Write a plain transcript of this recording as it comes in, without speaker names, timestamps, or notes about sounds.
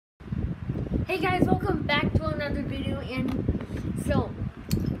Hey guys, welcome back to another video. And so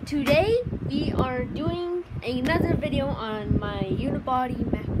today we are doing another video on my unibody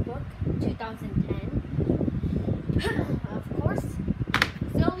MacBook 2010 of course.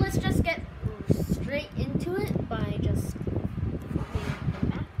 So let's just get straight into it by just flipping the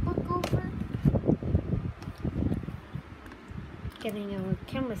MacBook over, getting our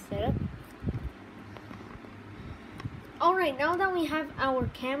camera set up. Alright, now that we have our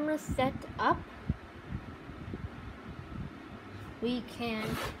camera set up, we can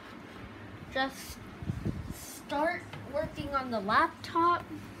just start working on the laptop.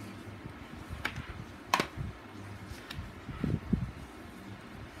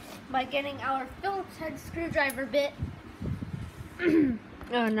 By getting our Phillips head screwdriver bit.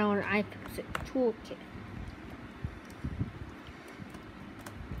 Oh no, an iPad toolkit.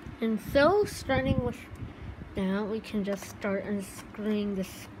 And so, starting with now, we can just start unscrewing the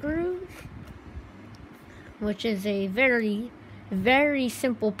screws, which is a very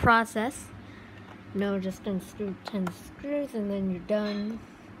simple process. No, just unscrew 10 screws and then you're done.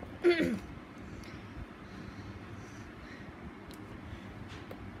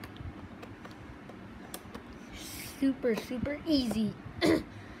 Super easy.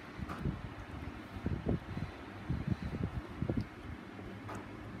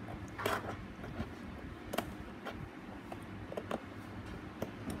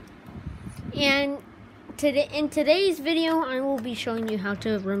 And in today's video, I will be showing you how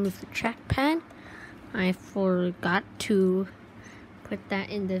to remove the trackpad. I forgot to put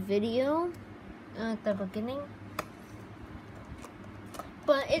that in the video at the beginning,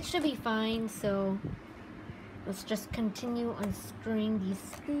 but it should be fine. So let's just continue unscrewing these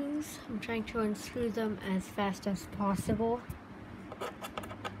screws. I'm trying to unscrew them as fast as possible.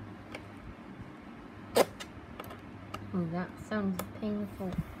 Oh, that sounds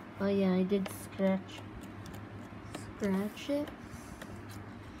painful. Oh yeah, I did scratch it.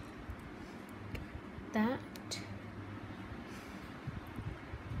 That.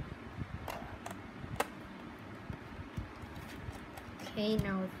 Okay,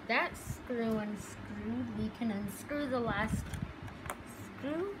 now with that screw unscrewed, we can unscrew the last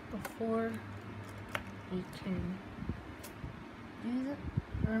screw before we can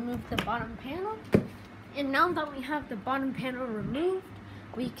remove the bottom panel. And now that we have the bottom panel removed,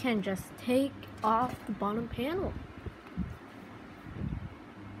 we can just take off the bottom panel.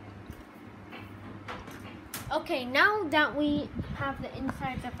 Okay, now that we have the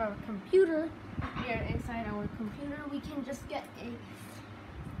insides of our computer, we are inside our computer, we can just get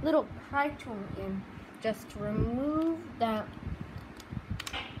a little pry tool and just remove that,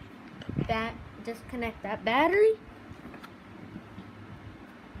 disconnect that battery.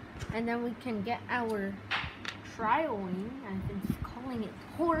 And then we can get our trial wing. I've been calling it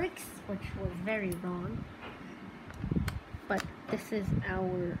Horrocks, which was very wrong. But this is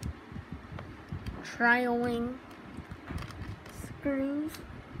our trial wing screws.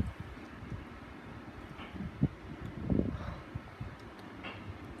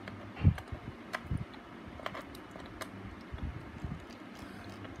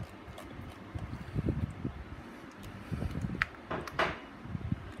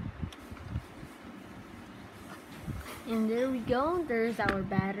 And there we go, there's our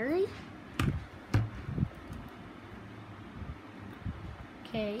battery.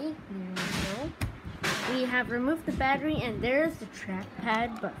 Okay, there we go. We have removed the battery and there's the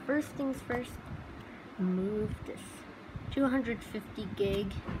trackpad, but first things first, remove this 250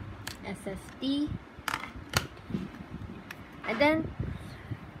 gig SSD. And then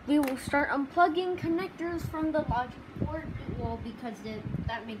we will start unplugging connectors from the logic port. Well, because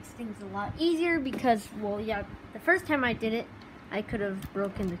that makes things a lot easier because, well, yeah, the first time I did it, I could have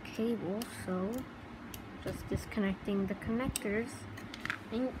broken the cable, so just disconnecting the connectors.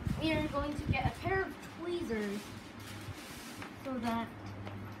 And we are going to get a pair of tweezers so that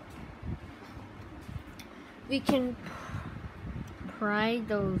we can pry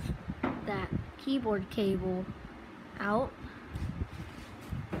that keyboard cable out.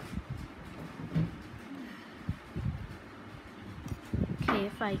 Okay,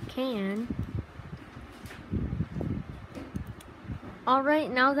 if I can. Alright,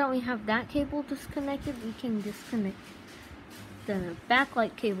 now that we have that cable disconnected, we can disconnect the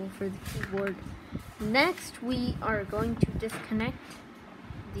backlight cable for the keyboard. Next, we are going to disconnect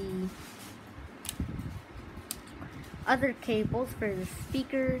the other cables for the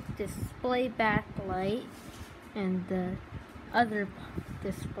speaker, display backlight, and the other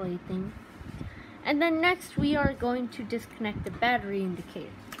display thing. And then next we are going to disconnect the battery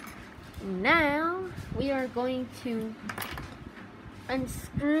indicator. Now we are going to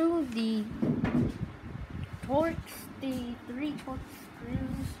unscrew the Torques, the 3 Torx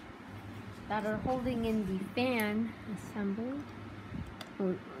screws that are holding in the fan assembled.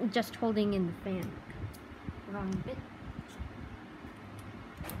 Or just holding in the fan. Wrong bit.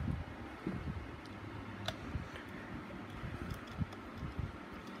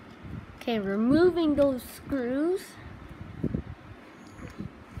 Okay, removing those screws,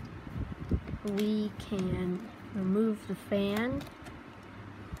 we can remove the fan.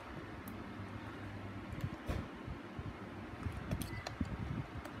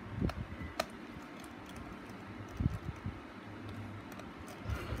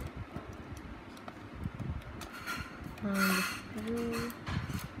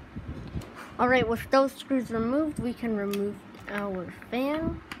 Alright, with those screws removed, we can remove our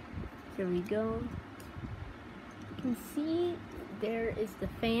fan. Here we go. You can see there is the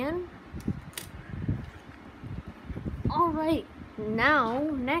fan. Alright, now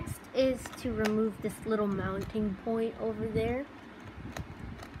next is to remove this little mounting point over there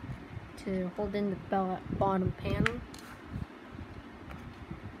to hold in the bottom panel.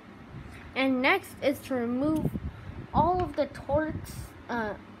 And next is to remove all of the Torx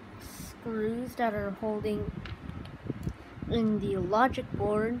screws that are holding in the logic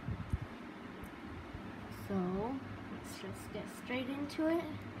board. So let's just get straight into it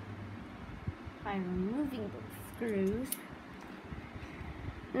by removing those screws.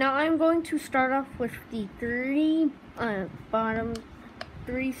 Now I'm going to start off with the three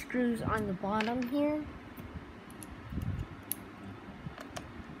screws on the bottom here.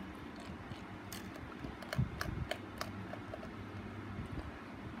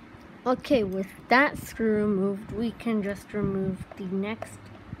 Okay, with that screw removed, we can just remove the next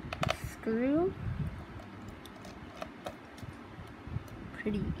screw.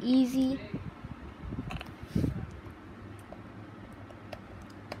 Pretty easy.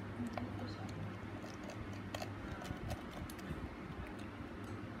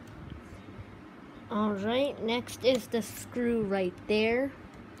 Alright, next is the screw right there.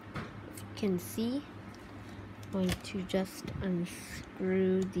 As you can see, I'm going to just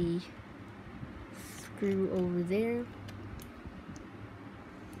unscrew the screw over there.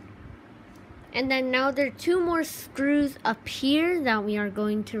 And then now there are 2 more screws up here that we are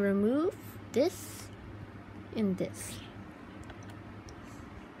going to remove. This and this.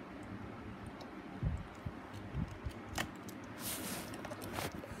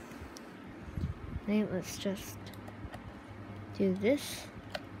 Okay, let's just do this.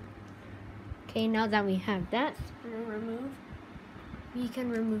 Okay, now that we have that screw removed, we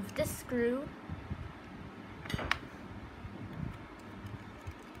can remove this screw.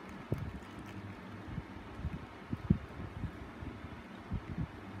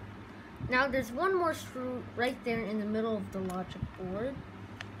 Now there's 1 more screw right there in the middle of the logic board,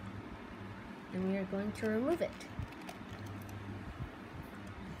 and we are going to remove it.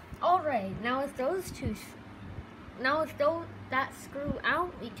 Alright, now with that screw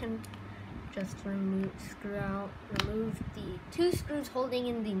out, we can just remove the 2 screws holding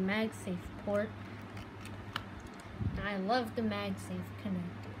in the MagSafe port. And I love the MagSafe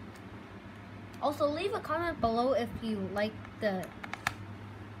connector. Also, leave a comment below if you like the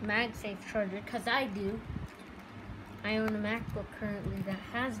MagSafe charger, because I do. I own a MacBook currently that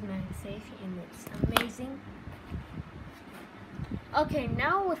has MagSafe, and it's amazing. Okay,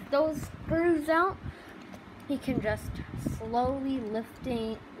 now with those screws out, you can just slowly lift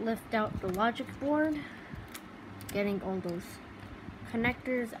out the logic board, getting all those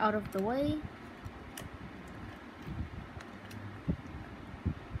connectors out of the way.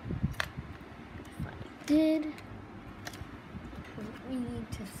 If I did, we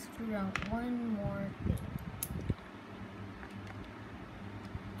need to screw out 1 more thing.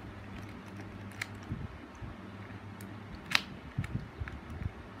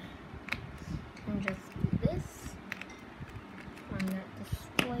 And just do this on that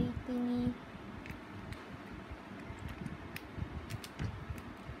display thingy.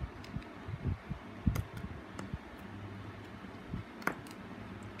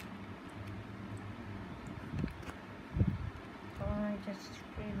 Just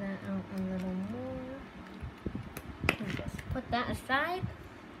screw that out a little more. And just put that aside.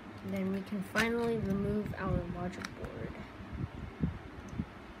 And then we can finally remove our logic board.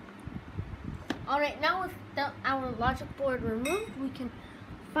 Alright, now with our logic board removed, we can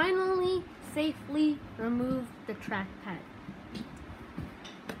finally safely remove the trackpad.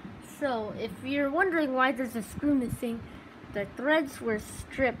 So, if you're wondering why there's a screw missing, the threads were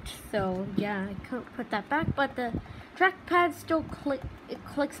stripped, so yeah, I couldn't put that back, but the trackpad still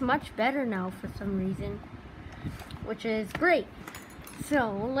clicks much better now for some reason, which is great.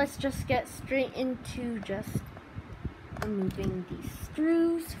 So let's just get straight into just removing the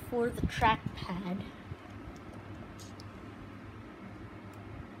screws for the trackpad.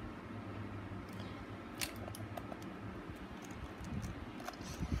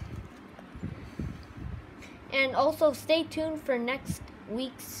 And also stay tuned for next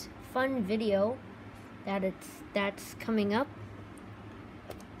week's fun video that's coming up.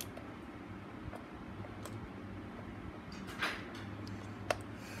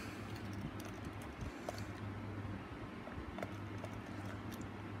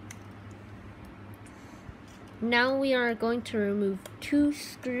 Now we are going to remove 2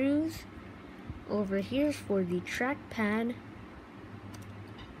 screws over here for the trackpad.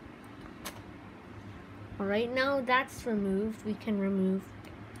 Alright, now that's removed, we can remove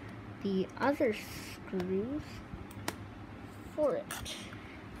the other screws for it.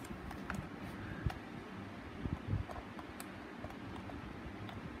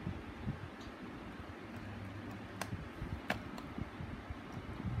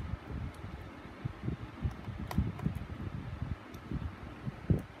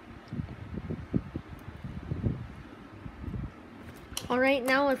 Alright,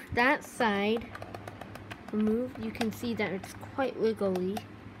 now with that side removed, you can see that it's quite wiggly.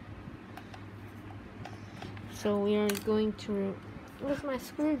 So we are going to, where's my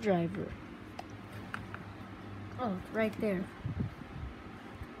screwdriver? Oh, it's right there.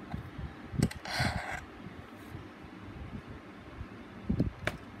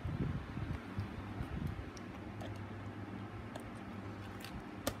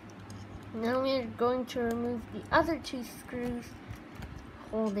 Now we are going to remove the other 2 screws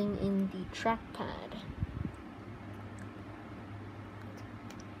holding in the trackpad.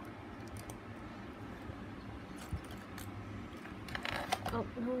 Oh,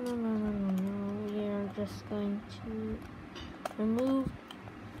 no. We are just going to remove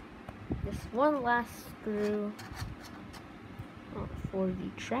this one last screw for the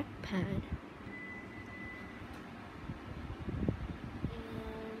trackpad.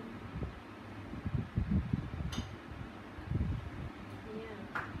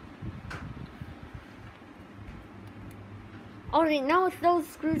 Alright, now with those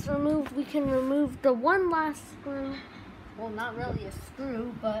screws removed, we can remove the one last screw. Well, not really a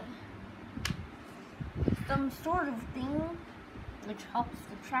screw, but some sort of thing which helps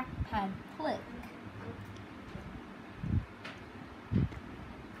the trackpad click. You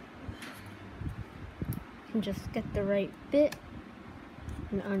can just get the right bit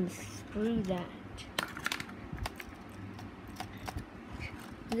and unscrew that.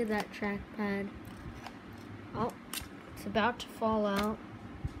 Look at that trackpad. Oh, it's about to fall out.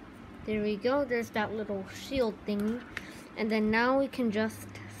 There we go, there's that little shield thingy. And then now we can just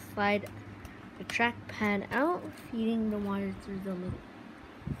slide the trackpad out, feeding the wire through the little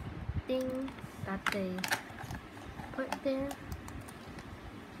thing that they put there.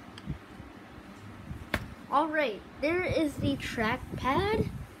 Alright, there is the trackpad.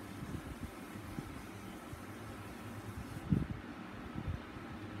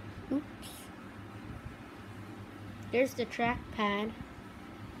 Oops. There's the trackpad.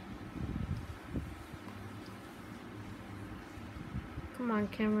 Come on,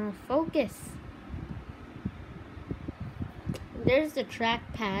 camera, focus. There's the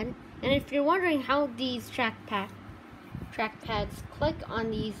trackpad. And if you're wondering how these trackpads click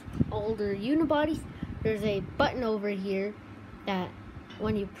on these older unibodies, there's a button over here that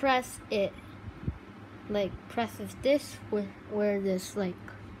when you press it, like presses this where this like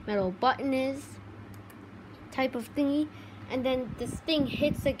metal button is, type of thingy, and then this thing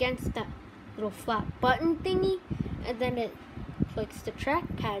hits against that little flat button thingy, and then it clicks the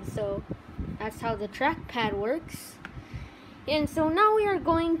trackpad. So that's how the trackpad works. And so now we are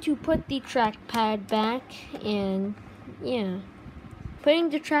going to put the trackpad back, and yeah, putting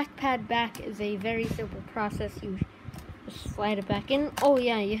the trackpad back is a very simple process. You just slide it back in. Oh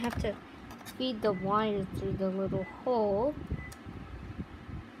yeah, you have to feed the wire through the little hole,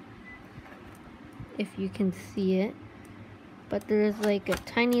 if you can see it, but there is like a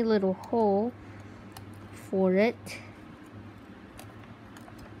tiny little hole for it.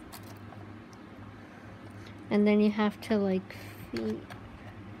 And then you have to like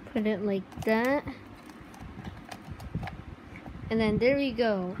put it like that. And then there we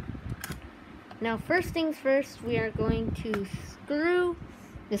go. Now first things first, we are going to screw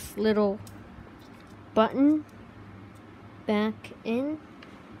this little button back in.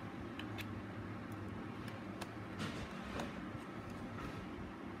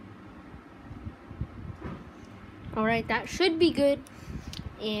 Alright, that should be good.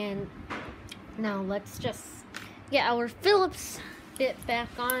 And now let's just get our Phillips bit back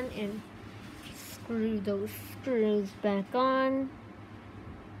on and screw those screws back on.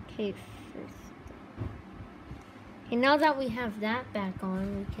 Okay, now that we have that back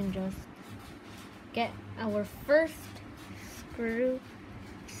on, we can just get our first screw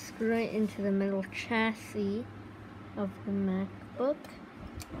it into the metal chassis of the MacBook.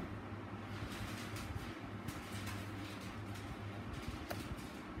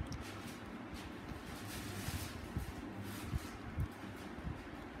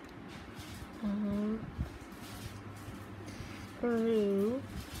 Screw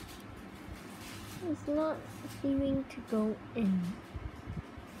is not seeming to go in.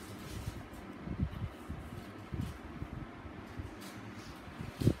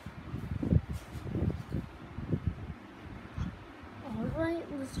 Alright,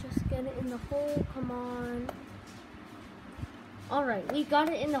 let's just get it in the hole. Come on. Alright, we got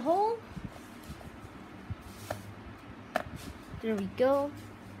it in the hole. There we go.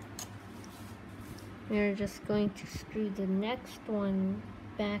 We're just going to screw the next one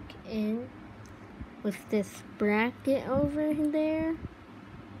back in with this bracket over there.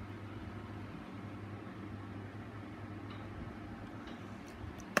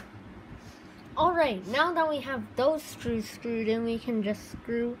 Alright, now that we have those screws screwed in, we can just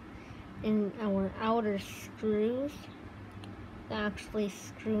screw in our outer screws that actually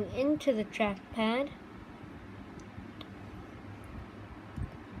screw into the trackpad.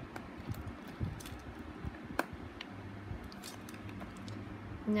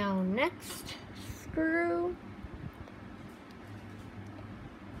 Now next screw.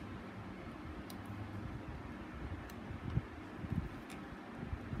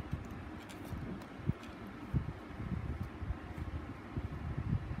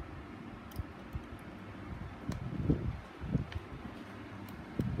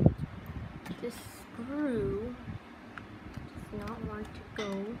 This screw does not want to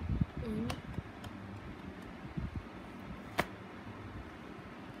go in.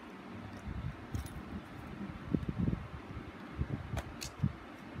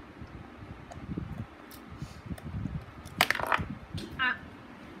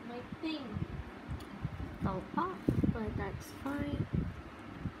 Fell off, but that's fine.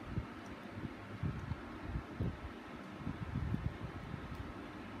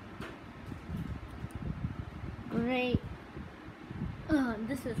 Great.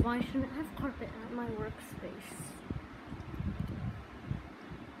 This is why I shouldn't have carpet at my workspace.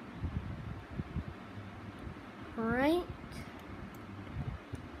 Right.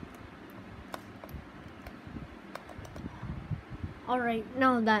 Alright,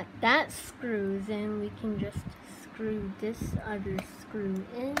 now that that screws in, we can just screw this other screw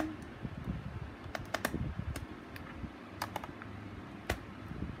in.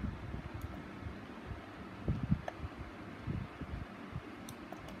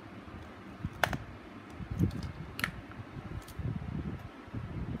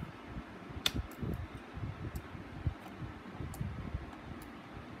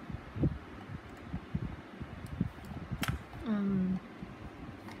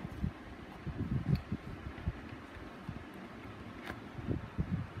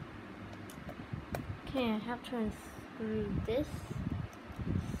 Okay, I have to unscrew this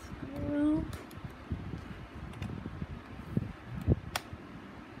screw.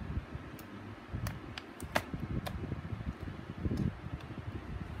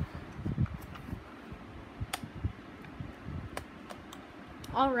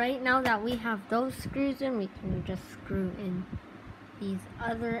 Alright, now that we have those screws in, we can just screw in these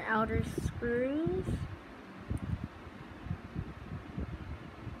other outer screws.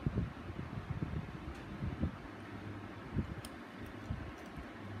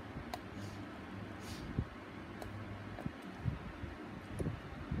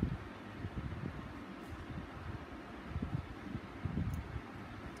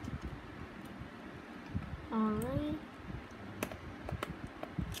 Alright.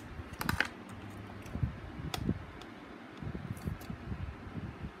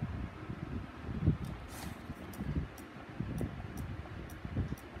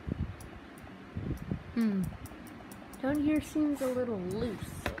 Down here seems a little loose.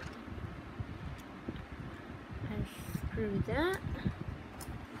 I screw that.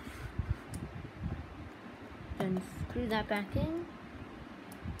 Then screw that back in.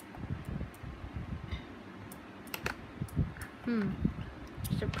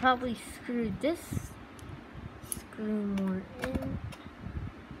 Should probably screw this screw more in.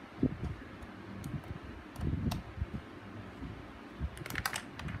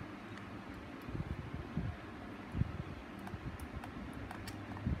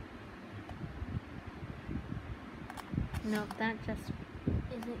 Nope, that just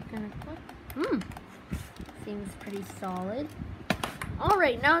isn't gonna click. Seems pretty solid.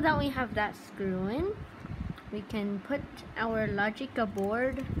 Alright, now that we have that screw in, we can put our Logica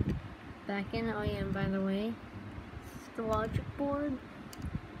board back in. Oh yeah, and by the way, this is the Logic board.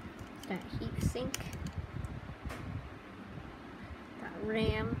 That heat sink. That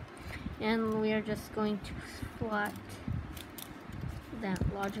RAM. And we are just going to slot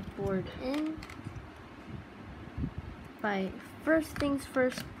that Logic board in by first things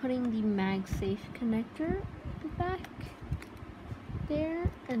first putting the MagSafe connector back there,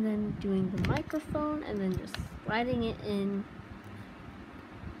 and then doing the microphone, and then just sliding it in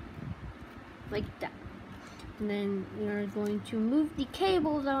like that. And then we are going to move the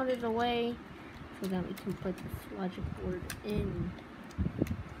cables out of the way so that we can put this Logic board in.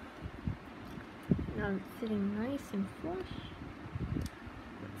 Now it's sitting nice and flush.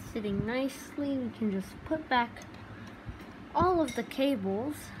 It's sitting nicely. We can just put back all of the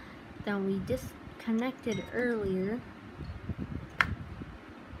cables that we disconnected earlier.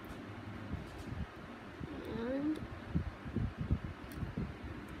 And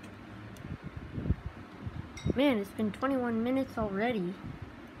man, it's been 21 minutes already.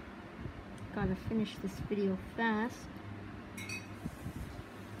 Gotta finish this video fast.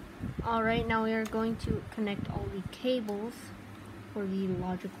 Alright, now we are going to connect all the cables for the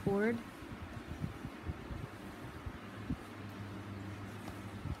Logic board.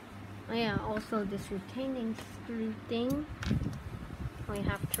 Oh yeah, also this retaining screw thing we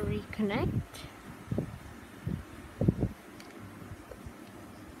have to reconnect.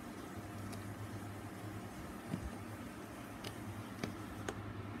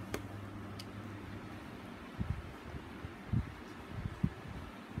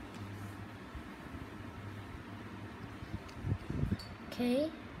 Okay,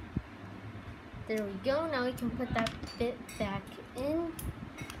 there we go. Now we can put that bit back in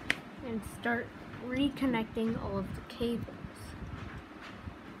and start reconnecting all of the cables.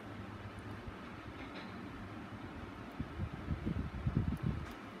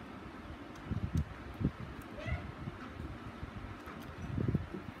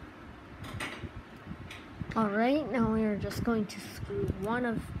 Alright, now we are just going to screw one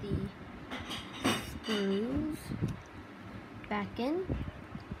of the screws back in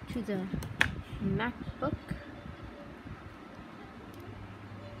to the MacBook.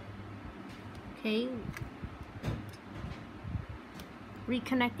 Okay,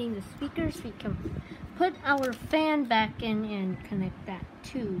 reconnecting the speakers, we can put our fan back in and connect that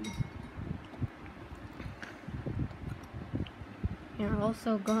too. We're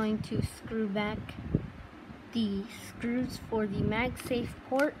also going to screw back the screws for the MagSafe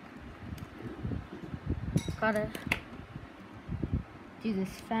port. Gotta do this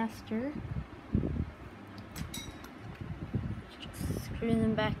faster. Just screw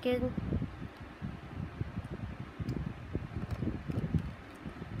them back in.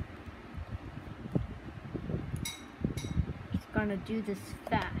 Just gonna do this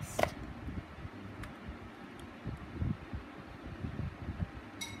fast.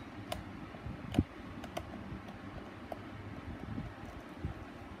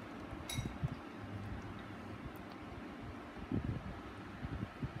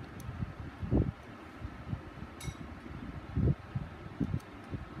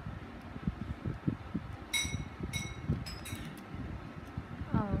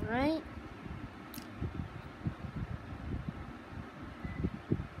 Alright.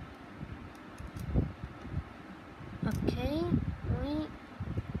 Okay, wait.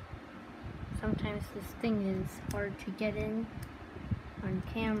 Sometimes this thing is hard to get in on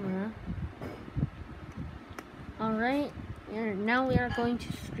camera. Alright, now we are going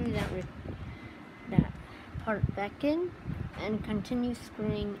to screw that part back in and continue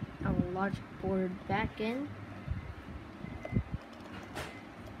screwing our Logic board back in.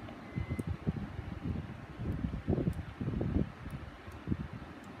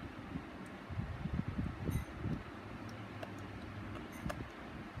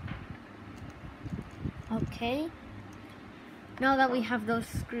 Okay, now that we have those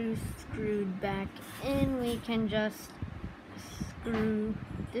screws screwed back in, we can just screw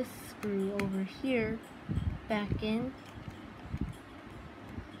this screw over here back in.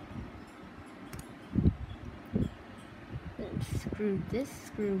 Then screw this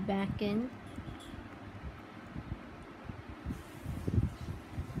screw back in.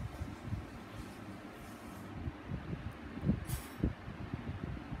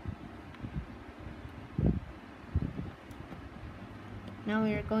 Now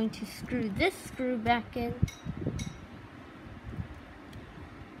we are going to screw this screw back in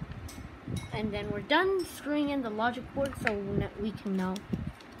And then we're done screwing in the logic port, so we can now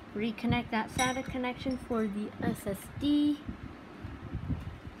reconnect that SATA connection for the SSD.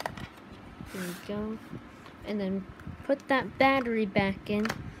 There we go. And then put that battery back in,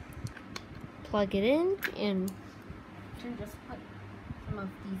 plug it in, and just put some of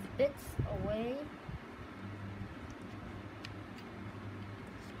these bits away.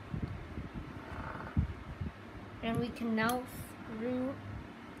 And we can now screw,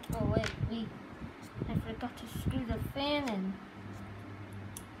 oh wait, I forgot to screw the fan in.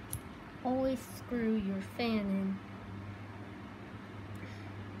 Always screw your fan in.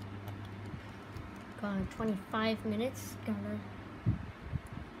 Got 25 minutes, gonna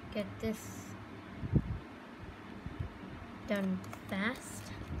get this done fast.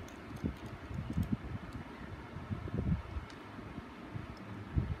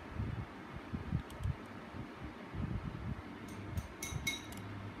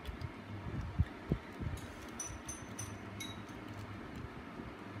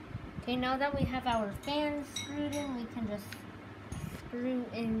 Okay, now that we have our fan screwed in, we can just screw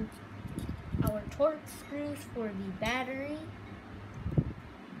in our torque screws for the battery.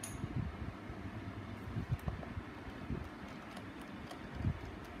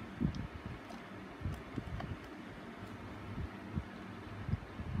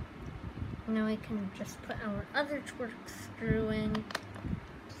 Now we can just put our other torque screw in,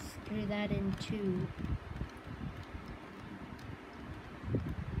 screw that in too.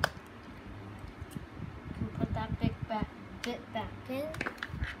 Put that bit back in.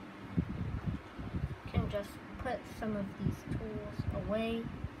 Can just put some of these tools away.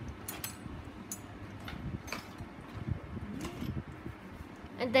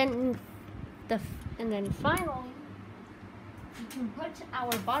 And then finally, you can put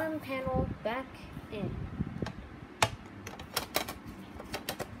our bottom panel back in.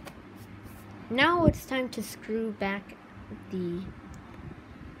 Now it's time to screw back the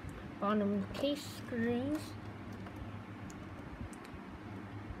bottom case screws.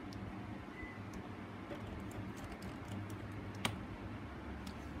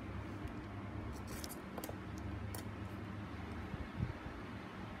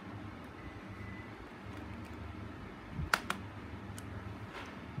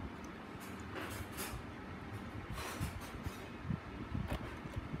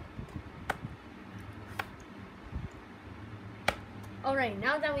 Alright,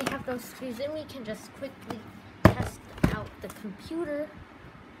 now that we have those screws in, we can just quickly test out the computer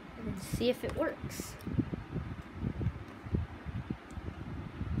and see if it works.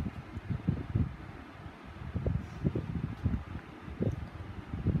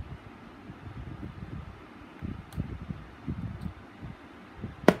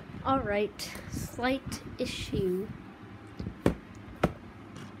 Alright, slight issue.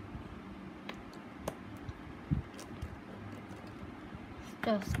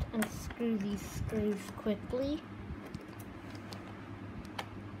 Just unscrew these screws quickly.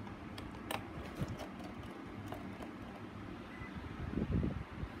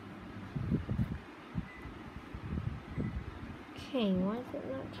 Okay, why is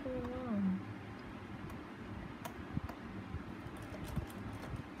it not turning on?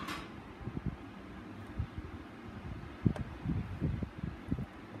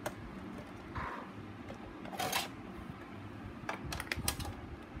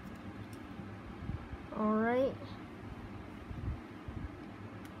 Alright.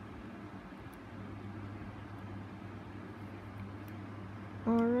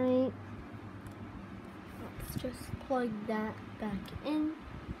 Alright. Let's just plug that back in.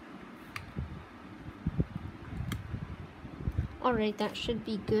 Alright, that should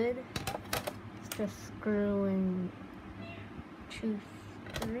be good. Let's just screw in 2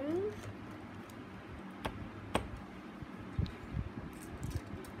 screws.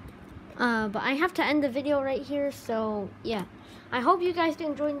 But I have to end the video right here, so yeah. I hope you guys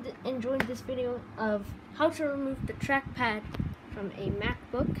enjoyed this video of how to remove the trackpad from a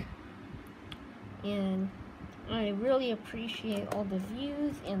MacBook. And I really appreciate all the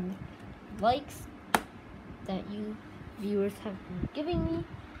views and likes that you viewers have been giving me.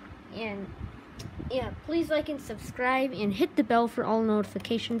 And yeah, please like and subscribe and hit the bell for all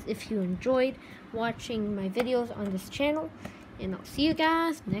notifications if you enjoyed watching my videos on this channel. And I'll see you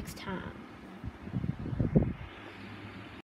guys next time.